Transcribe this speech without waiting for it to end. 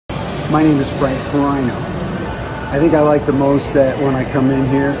My name is Frank Carino. I think I like the most that when I come in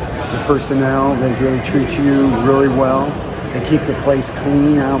here, the personnel, they really treat you really well. They keep the place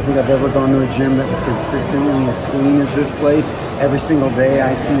clean. I don't think I've ever gone to a gym that was consistently as clean as this place. Every single day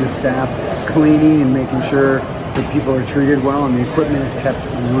I see the staff cleaning and making sure that people are treated well, and the equipment is kept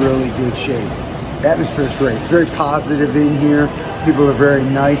in really good shape. The atmosphere is great. It's very positive in here. People are very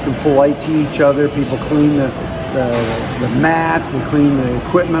nice and polite to each other. People clean the mats, they clean the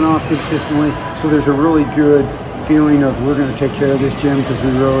equipment off consistently. So there's a really good feeling of we're going to take care of this gym because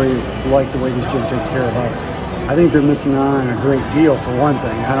we really like the way this gym takes care of us. I think they're missing out on a great deal for one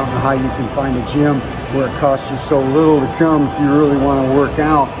thing. I don't know how you can find a gym where it costs you so little to come if you really want to work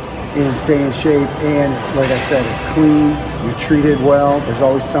out and stay in shape. And like I said, it's clean, you're treated well, there's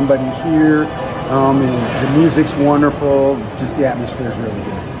always somebody here, and the music's wonderful, just the atmosphere is really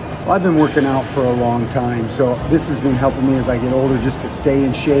good. Well, I've been working out for a long time, so this has been helping me as I get older just to stay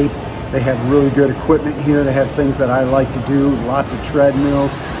in shape. They have really good equipment here. They have things that I like to do, lots of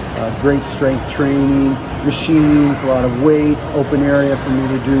treadmills, great strength training, machines, a lot of weights, open area for me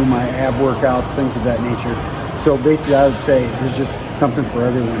to do my ab workouts, things of that nature. So basically I would say there's just something for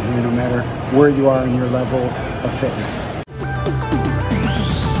everyone here, no matter where you are in your level of fitness.